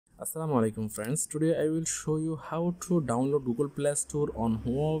Assalamu alaikum friends. Today I will show you how to download Google Play Store on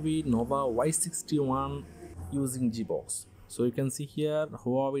Huawei Nova Y61 using Gbox. So you can see here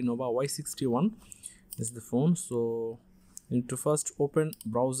Huawei Nova Y61 is the phone. So you need to first open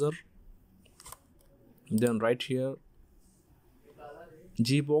browser, then right here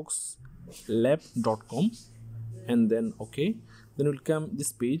gboxlab.com and then okay. Then will come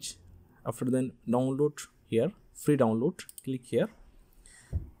this page. After then download here, free download, click here.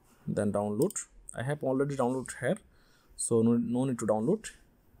 Then download. I have already downloaded here, so no need to download.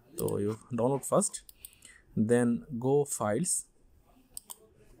 So you download first, then go files,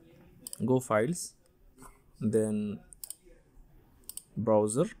 then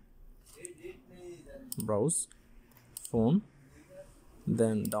browse phone,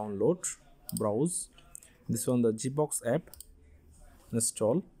 then download, browse. This one, the Gbox app,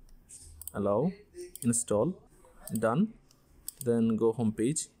 install, allow, install, done. Then go home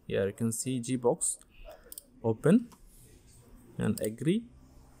page. Here you can see Gbox, open and agree,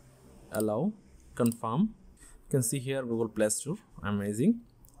 allow, confirm. You can see here Google Play Store, amazing.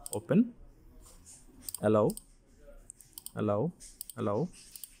 Open, allow,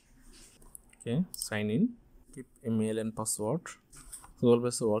 okay, sign in, keep email and password. Google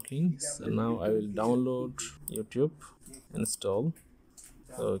Play Store working. So now I will download YouTube, install.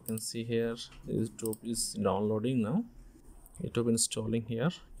 So you can see here YouTube is downloading now. YouTube installing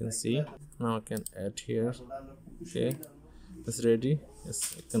here. You can see now I can add here. Okay, it's ready.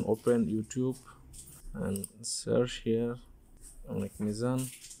 Yes, I can open YouTube and search here like Mizan.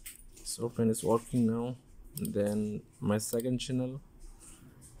 It's open, it's working now. Then my second channel,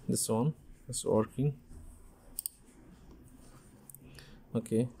 this one is working.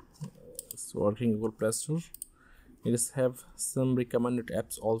 Okay, it's working. Google Play Store. It is have some recommended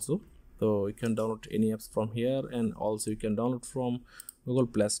apps also. So you can download any apps from here, and also you can download from Google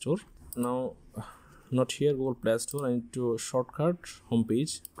Play Store. Now, not here Google Play Store. I need to shortcut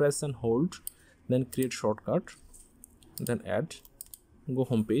homepage. Press and hold, then create shortcut, then add. Go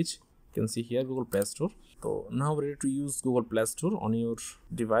homepage. You can see here Google Play Store. So now ready to use Google Play Store on your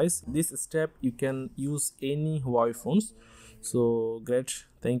device. This step you can use any Huawei phones. So great.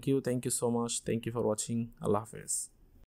 Thank you so much. Thank you for watching. Allah Hafiz.